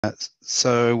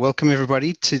So welcome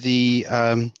everybody to the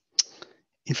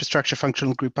Infrastructure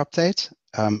Functional Group Update.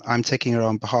 I'm taking it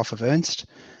on behalf of Ernst.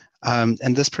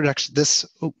 And this production,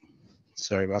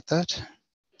 sorry about that.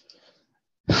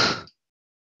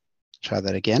 Try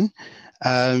that again.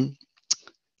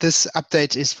 This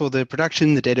update is for the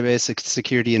production, the database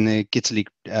security, and the Gitaly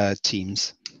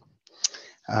teams.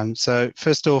 So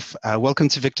first off, welcome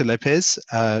to Victor Lopez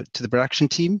to the production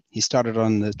team. He started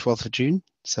on the 12th of June.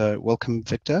 So welcome,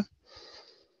 Victor.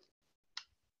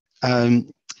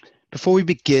 Before we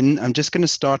begin, I'm just going to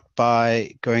start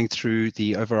by going through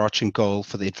the overarching goal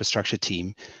for the infrastructure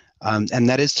team, and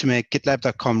that is to make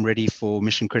GitLab.com ready for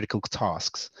mission critical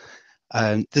tasks.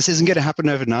 This isn't going to happen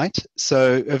overnight,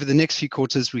 so over the next few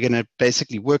quarters, we're going to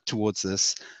basically work towards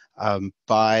this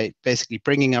by basically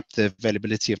bringing up the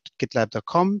availability of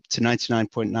GitLab.com to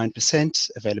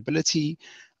 99.9% availability,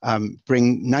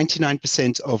 bring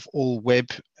 99% of all web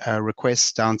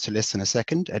requests down to less than a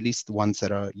second, at least the ones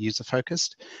that are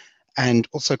user-focused, and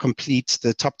also complete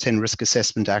the top 10 risk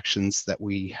assessment actions that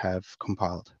we have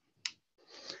compiled.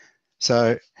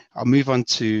 So I'll move on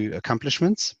to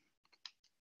accomplishments.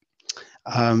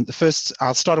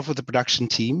 I'll start off with the production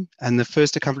team, and the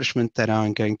first accomplishment that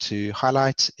I'm going to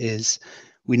highlight is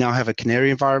we now have a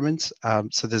Canary environment.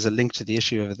 So there's a link to the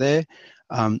issue over there.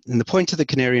 And the point of the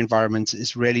Canary environment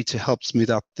is really to help smooth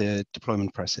out the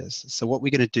deployment process. So what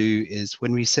we're going to do is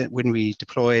when we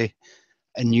deploy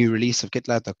a new release of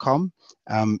GitLab.com,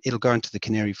 it'll go into the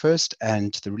Canary first,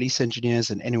 and the release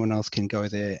engineers and anyone else can go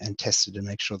there and test it and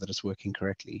make sure that it's working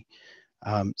correctly.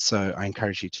 So I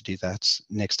encourage you to do that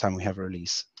next time we have a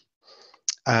release.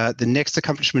 The next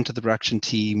accomplishment of the production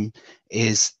team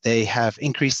is they have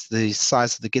increased the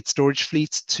size of the Git storage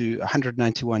fleet to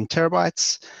 191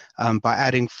 terabytes by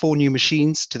adding 4 new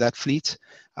machines to that fleet.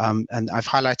 And I've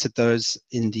highlighted those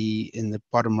in the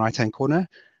bottom right-hand corner.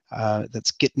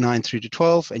 That's Git 9 through to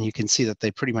 12, and you can see that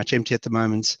they're pretty much empty at the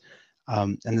moment.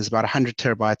 And there's about 100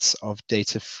 terabytes of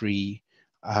data free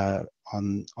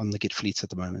on the Git fleets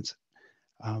at the moment.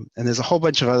 And there's a whole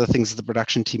bunch of other things that the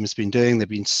production team has been doing. They've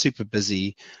been super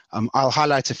busy. I'll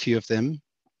highlight a few of them.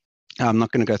 I'm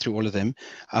not going to go through all of them,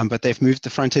 but they've moved the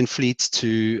front-end fleets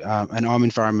to an ARM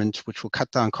environment, which will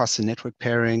cut down costs in network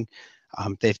pairing.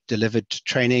 They've delivered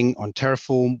training on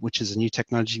Terraform, which is a new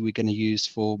technology we're going to use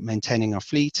for maintaining our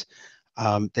fleet.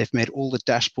 They've made all the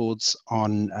dashboards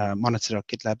on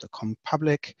monitor.gitlab.com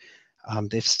public.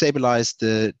 They've stabilized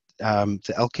the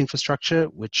Elk infrastructure,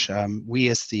 which we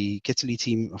as the Gitaly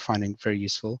team are finding very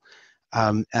useful.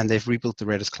 And they've rebuilt the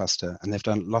Redis cluster, and they've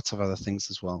done lots of other things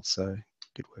as well. So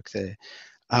good work there.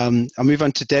 I'll move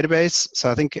on to database. So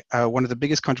I think one of the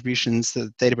biggest contributions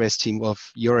that the database team, well,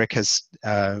 Yorick has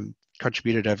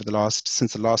contributed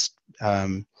since the last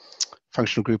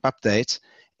functional group update,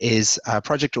 is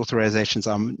project authorizations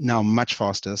are now much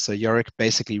faster. So Yorick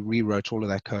basically rewrote all of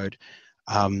that code.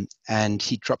 And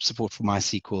he dropped support for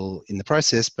MySQL in the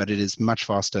process, but it is much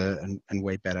faster and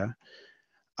way better.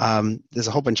 There's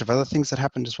a whole bunch of other things that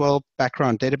happened as well.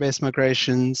 Background database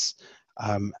migrations,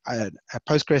 a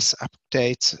Postgres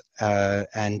update,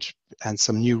 and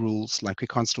some new rules like we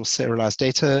can't store serialized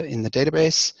data in the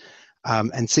database,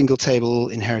 and single table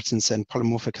inheritance and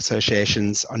polymorphic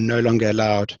associations are no longer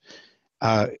allowed.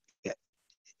 And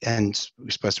we're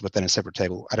supposed to put that in a separate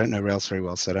table. I don't know Rails very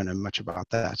well, so I don't know much about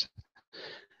that.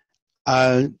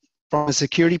 From a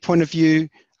security point of view,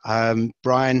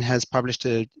 Brian has published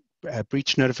a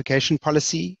breach notification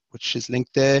policy, which is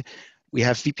linked there. We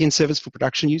have VPN servers for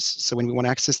production use. So when we want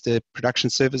to access the production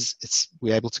servers,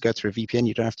 we're able to go through a VPN.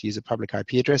 You don't have to use a public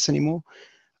IP address anymore.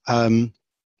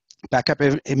 Backup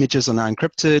images are now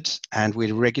encrypted, and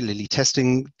we're regularly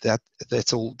testing that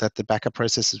the backup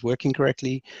process is working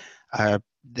correctly.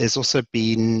 There's also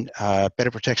been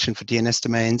better protection for DNS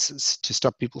domains to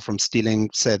stop people from stealing,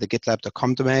 say, the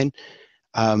GitLab.com domain,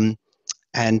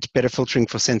 and better filtering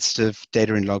for sensitive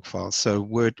data in log files. So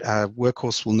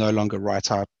Workhorse will no longer write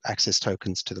out access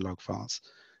tokens to the log files.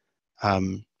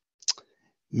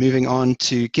 Moving on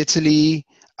to Gitaly,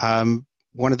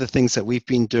 one of the things that we've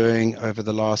been doing over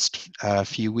the last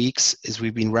few weeks is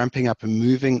we've been ramping up and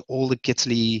moving all the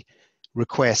Gitaly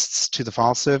requests to the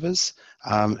file servers.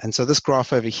 And so this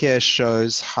graph over here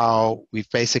shows how we've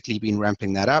basically been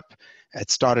ramping that up.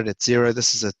 It started at 0.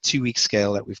 This is a 2-week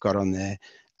scale that we've got on there.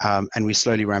 And we're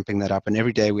slowly ramping that up. And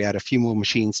every day we add a few more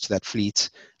machines to that fleet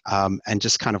and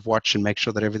just kind of watch and make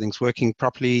sure that everything's working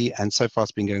properly. And so far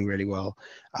it's been going really well.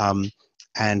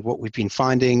 And what we've been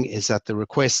finding is that the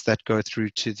requests that go through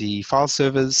to the file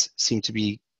servers seem to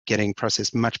be getting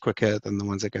processed much quicker than the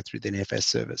ones that go through the NFS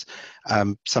servers,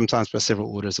 sometimes by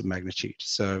several orders of magnitude.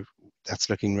 So that's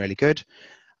looking really good.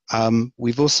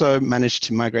 We've also managed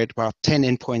to migrate about 10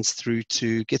 endpoints through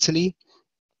to Gitaly.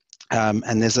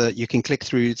 And you can click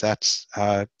through that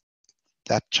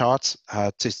chart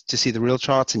to see the real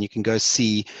charts, and you can go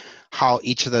see how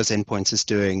each of those endpoints is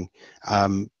doing,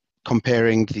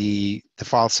 comparing the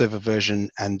file server version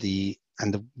and the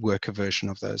worker version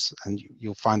of those. And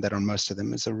you'll find that on most of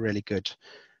them is a really good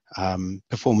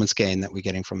performance gain that we're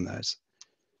getting from those.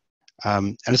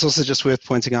 And it's also just worth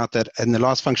pointing out that in the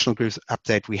last functional group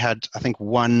update, we had, I think,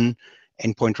 1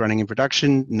 endpoint running in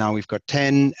production. Now we've got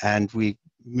 10, and we're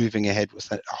moving ahead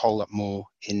with a whole lot more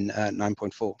in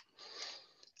 9.4.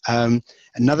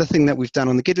 Another thing that we've done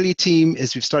on the Gitaly team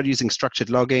is we've started using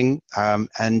structured logging,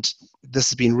 and this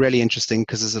has been really interesting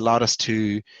because it's allowed us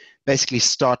to basically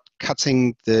start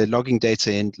cutting the logging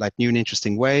data in like new and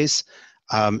interesting ways,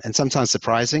 and sometimes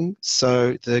surprising.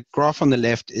 So the graph on the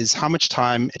left is how much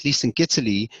time, at least in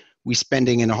Gitaly, we're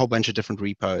spending in a whole bunch of different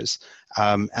repos,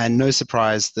 and no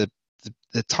surprise, the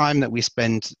time that we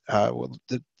spend,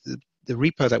 the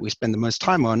repo that we spend the most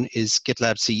time on is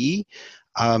GitLab CE.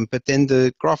 But then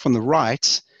the graph on the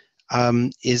right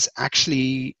is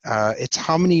actually, it's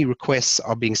how many requests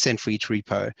are being sent for each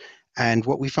repo. And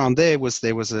what we found there was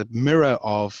a mirror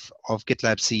of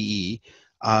GitLab CE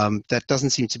that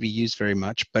doesn't seem to be used very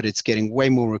much, but it's getting way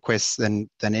more requests than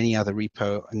any other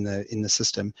repo in the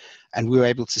system. And we were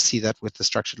able to see that with the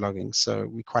structured logging. So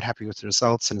we're quite happy with the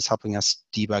results, and it's helping us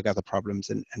debug other problems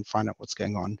and find out what's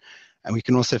going on. And we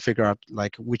can also figure out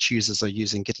like which users are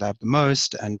using GitLab the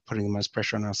most and putting the most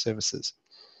pressure on our services.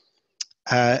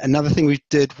 Another thing we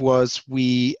did was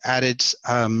we added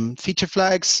feature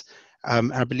flags.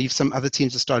 I believe some other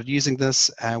teams have started using this.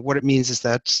 What it means is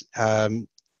that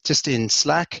just in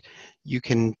Slack, you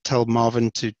can tell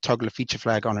Marvin to toggle a feature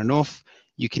flag on and off.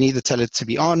 You can either tell it to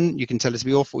be on, you can tell it to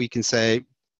be off, or you can say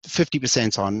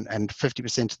 50% on, and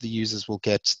 50% of the users will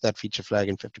get that feature flag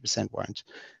and 50% won't.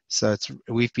 So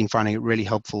we've been finding it really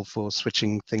helpful for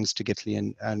switching things to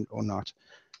Gitaly and or not.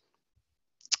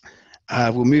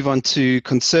 We'll move on to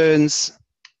concerns.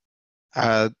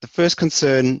 The first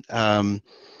concern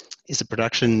is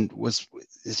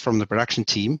from the production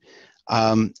team,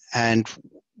 and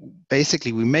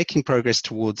basically we're making progress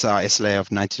towards our SLA of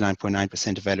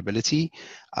 99.9% availability.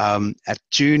 At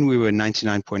June we were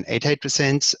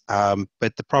 99.88%,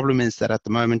 but the problem is that at the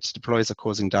moment deploys are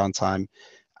causing downtime,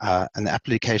 and the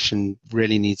application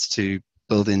really needs to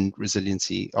build in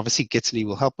resiliency. Obviously Gitaly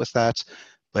will help with that,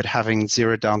 but having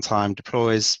 0 downtime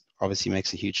deploys obviously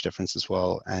makes a huge difference as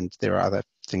well, and there are other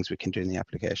things we can do in the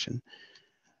application.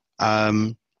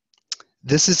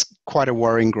 This is quite a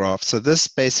worrying graph. So this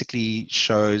basically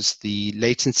shows the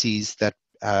latencies that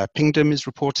Pingdom is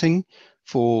reporting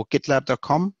for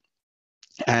GitLab.com.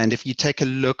 And if you take a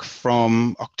look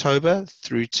from October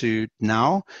through to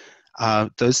now,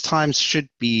 those times should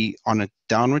be on a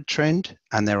downward trend,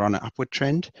 and they're on an upward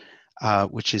trend,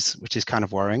 which is kind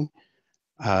of worrying.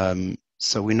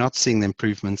 So we're not seeing the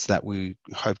improvements that we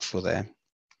hoped for there.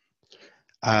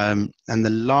 And the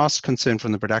last concern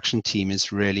from the production team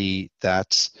is really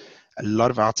that a lot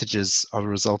of outages are a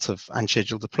result of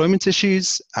unscheduled deployment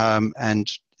issues,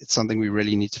 and it's something we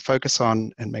really need to focus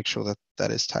on and make sure that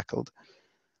that is tackled.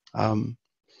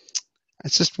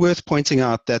 It's just worth pointing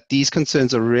out that these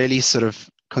concerns are really sort of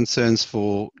concerns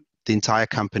for the entire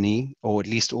company, or at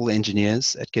least all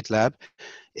engineers at GitLab.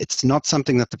 It's not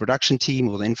something that the production team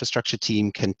or the infrastructure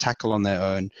team can tackle on their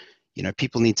own. You know,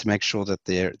 people need to make sure that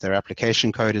their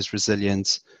application code is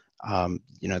resilient,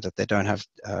 you know, that they don't have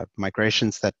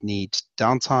migrations that need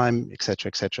downtime, et cetera,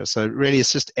 et cetera. So really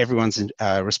it's just everyone's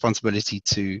responsibility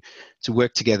to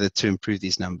work together to improve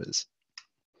these numbers.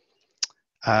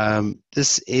 I'll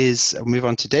move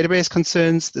on to database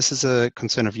concerns. This is a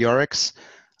concern of Yorix.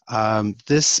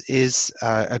 This is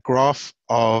a graph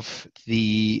of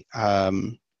the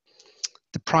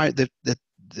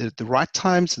write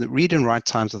times, the read and write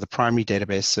times of the primary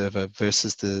database server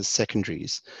versus the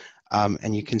secondaries,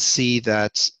 and you can see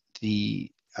that the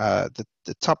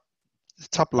top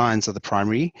lines are the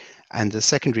primary, and the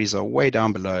secondaries are way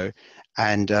down below,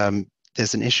 and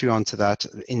there's an issue onto that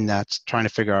in that trying to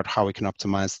figure out how we can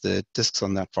optimize the disks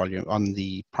on that volume on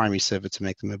the primary server to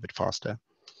make them a bit faster.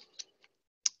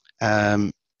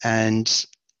 And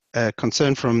a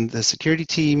concern from the security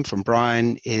team, from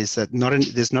Brian, is that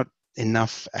there's not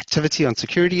enough activity on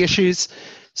security issues.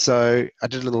 So I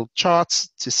did a little chart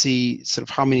to see sort of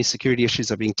how many security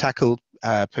issues are being tackled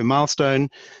per milestone,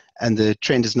 and the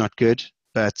trend is not good.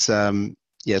 But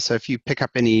yeah, so if you pick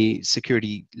up any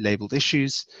security labeled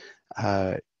issues,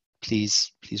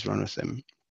 please run with them.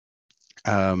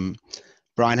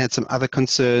 Brian had some other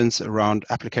concerns around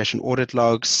application audit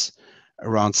logs,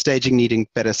 around staging needing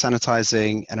better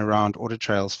sanitizing, and around audit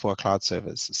trails for our cloud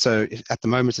servers. So at the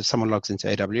moment, if someone logs into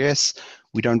AWS,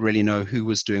 we don't really know who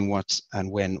was doing what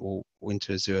and when, or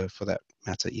into Azure for that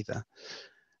matter either.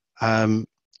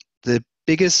 The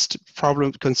biggest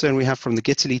concern we have from the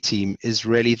Gitaly team is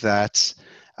really that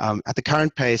at the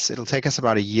current pace, it'll take us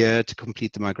about a year to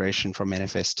complete the migration from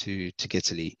NFS to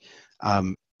Gitaly.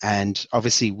 And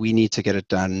obviously, we need to get it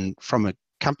done from a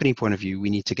company point of view. We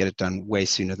need to get it done way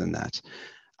sooner than that.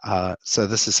 So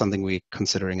this is something we're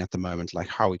considering at the moment, like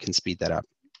how we can speed that up.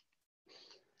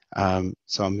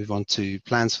 So I'll move on to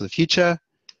plans for the future.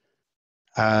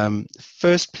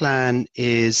 First plan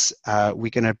is we're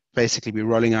going to basically be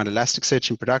rolling out Elasticsearch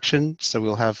in production. So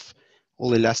we'll have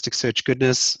all Elasticsearch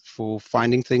goodness for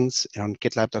finding things on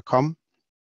GitLab.com.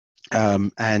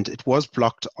 And it was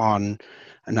blocked on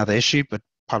another issue, but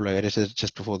Pablo edited it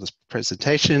just before this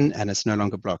presentation, and it's no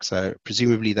longer blocked. So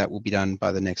presumably that will be done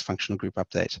by the next functional group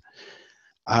update.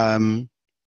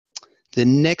 The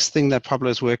next thing that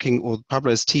Pablo's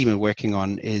team are working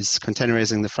on is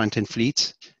containerizing the front-end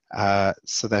fleet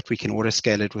so that we can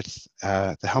auto-scale it with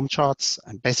the Helm charts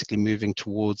and basically moving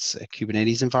towards a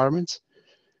Kubernetes environment.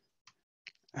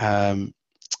 And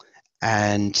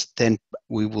then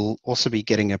we will also be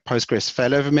getting a Postgres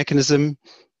failover mechanism,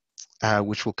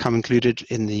 which will come included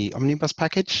in the Omnibus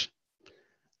package.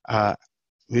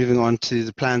 Moving on to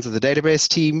the plans of the database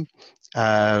team,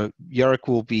 Yorick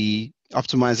will be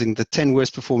optimizing the 10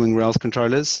 worst performing Rails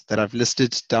controllers that I've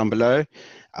listed down below.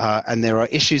 And there are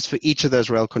issues for each of those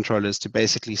Rails controllers to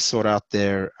basically sort out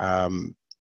their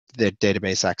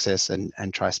database access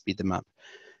and try to speed them up.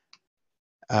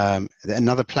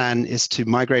 Another plan is to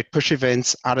migrate push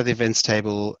events out of the events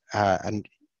table, and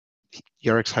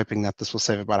Yorick's hoping that this will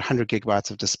save about 100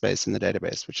 gigabytes of disk space in the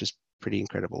database, which is pretty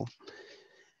incredible.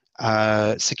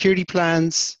 Security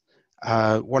plans.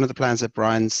 One of the plans that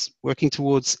Brian's working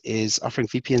towards is offering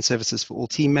VPN services for all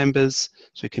team members,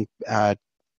 so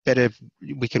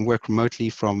we can work remotely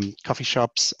from coffee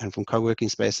shops and from co-working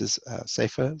spaces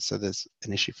safer. So there's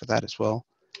an issue for that as well.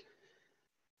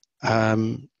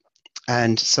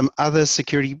 And some other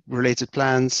security-related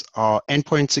plans are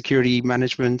endpoint security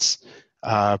management,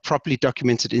 properly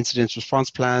documented incident response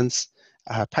plans,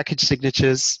 package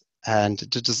signatures, and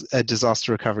a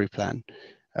disaster recovery plan.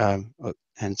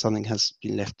 And something has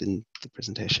been left in the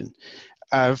presentation.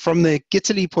 From the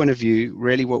Gitaly point of view,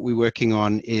 really what we're working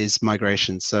on is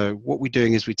migration. So what we're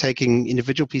doing is we're taking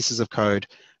individual pieces of code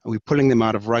and we're pulling them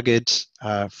out of Rugged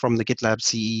from the GitLab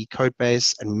CE code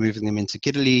base, and we're moving them into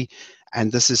Gitaly. And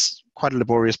this is quite a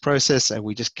laborious process, and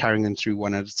we're just carrying them through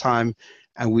one at a time.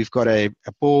 And we've got a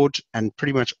board and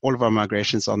pretty much all of our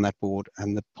migrations on that board.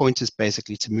 And the point is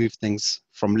basically to move things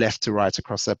from left to right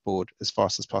across that board as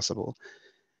fast as possible.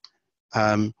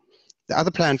 The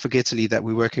other plan for Gitaly that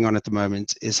we're working on at the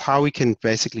moment is how we can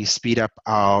basically speed up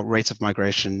our rate of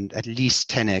migration at least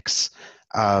 10x.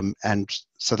 And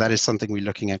so that is something we're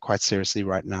looking at quite seriously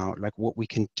right now, like what we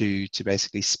can do to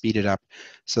basically speed it up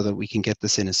so that we can get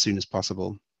this in as soon as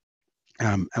possible.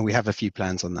 And we have a few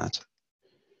plans on that.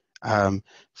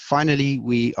 Finally,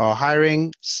 we are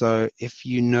hiring. So if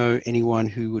you know anyone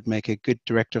who would make a good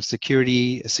director of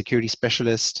security, a security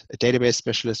specialist, a database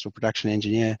specialist, or production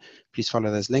engineer, please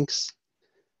follow those links.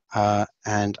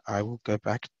 And I will go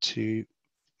back to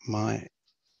my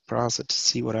browser to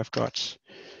see what I've got.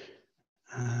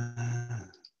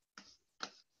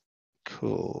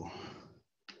 Cool.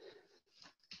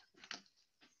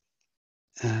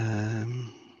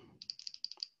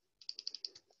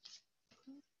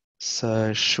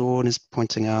 So Sean is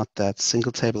pointing out that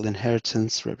single table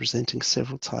inheritance representing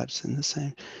several types in the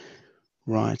same.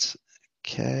 Right,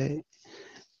 okay.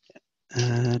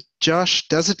 Josh,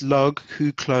 does it log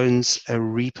who clones a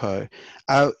repo?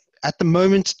 At the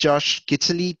moment, Josh,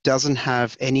 Gitaly doesn't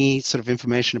have any sort of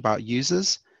information about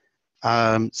users.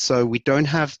 So we don't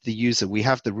have the user, we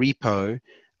have the repo,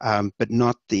 but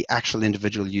not the actual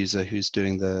individual user who's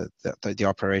doing the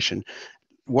operation.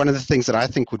 One of the things that I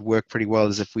think would work pretty well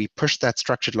is if we push that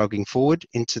structured logging forward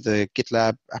into the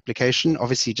GitLab application,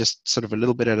 obviously just sort of a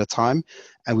little bit at a time,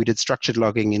 and we did structured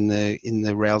logging in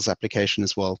the Rails application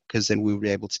as well, because then we would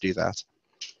be able to do that.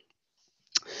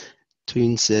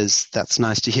 Toon says, that's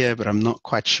nice to hear, but I'm not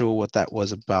quite sure what that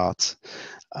was about.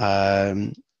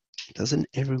 Doesn't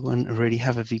everyone already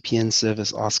have a VPN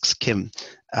service, asks Kim.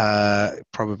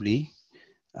 Probably.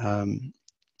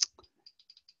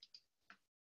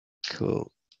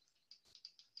 Cool.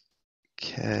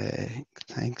 Okay,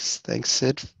 thanks,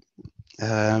 Sid.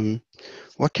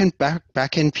 What can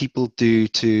backend people do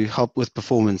to help with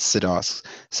performance, Sid asks.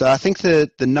 So I think the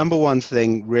number one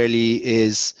thing really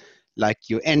is like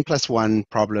your N+1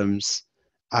 problems,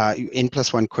 your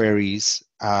N+1 queries,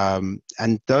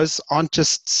 and those aren't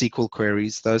just SQL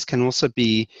queries. Those can also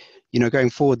be, going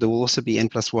forward, there will also be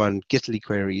N+1 Gitly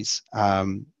queries.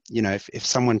 If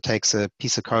someone takes a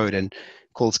piece of code and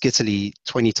calls Gitly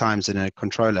 20 times in a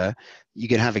controller, you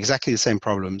can have exactly the same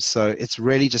problems. So it's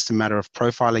really just a matter of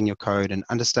profiling your code and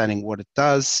understanding what it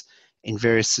does in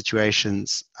various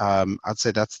situations. I'd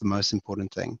say that's the most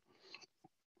important thing.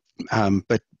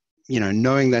 But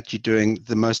knowing that you're doing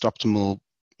the most optimal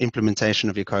implementation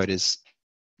of your code is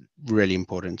really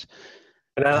important.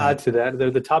 And I'll add to that,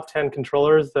 the top 10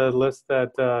 controllers, the list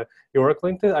that Yorick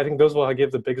linked it, I think those will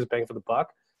give the biggest bang for the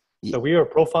buck. So we are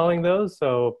profiling those.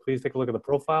 So please take a look at the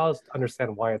profiles,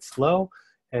 understand why it's slow,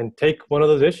 and take one of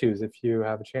those issues if you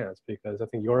have a chance, because I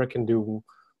think Yorick can do,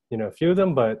 a few of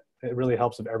them, but it really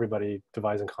helps if everybody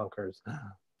divides and conquers.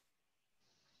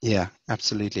 Yeah,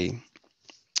 absolutely.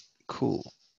 Cool.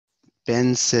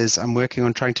 Ben says, I'm working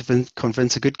on trying to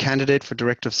convince a good candidate for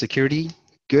Director of Security.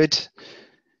 Good.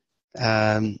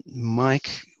 Mike,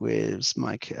 where's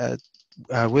Mike?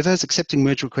 With us accepting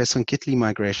merge requests on Gitly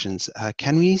migrations,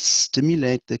 can we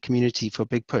stimulate the community for a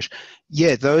big push?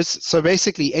 Yeah, so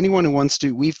basically anyone who wants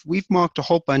to, we've marked a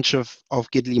whole bunch of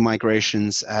Gitly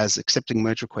migrations as accepting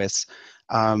merge requests.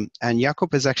 And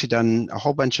Jakob has actually done a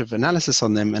whole bunch of analysis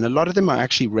on them, and a lot of them are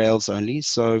actually Rails only.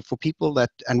 So for people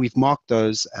that, and we've marked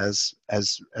those as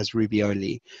Ruby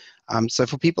only. So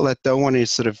for people that don't want to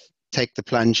sort of take the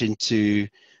plunge into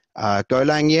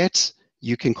Golang yet,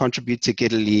 you can contribute to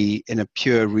Gitly in a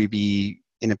pure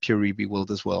Ruby world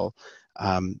as well,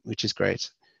 which is great.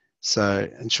 So,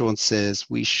 and Sean says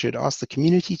we should ask the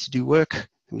community to do work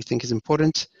we think is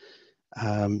important.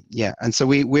 Yeah, and so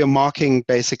we are marking,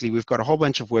 basically, we've got a whole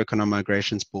bunch of work on our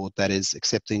migrations board that is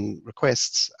accepting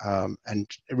requests, and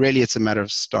really it's a matter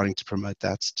of starting to promote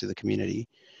that to the community.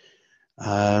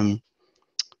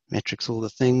 Metrics, all the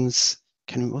things.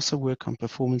 Can we also work on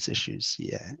performance issues?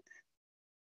 Yeah.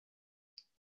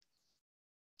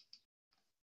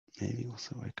 Maybe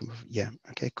also work on, yeah,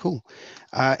 okay, cool.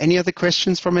 Any other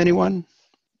questions from anyone?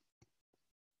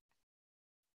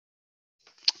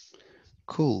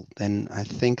 Cool, then I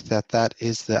think that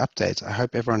is the update. I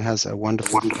hope everyone has a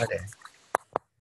wonderful Friday.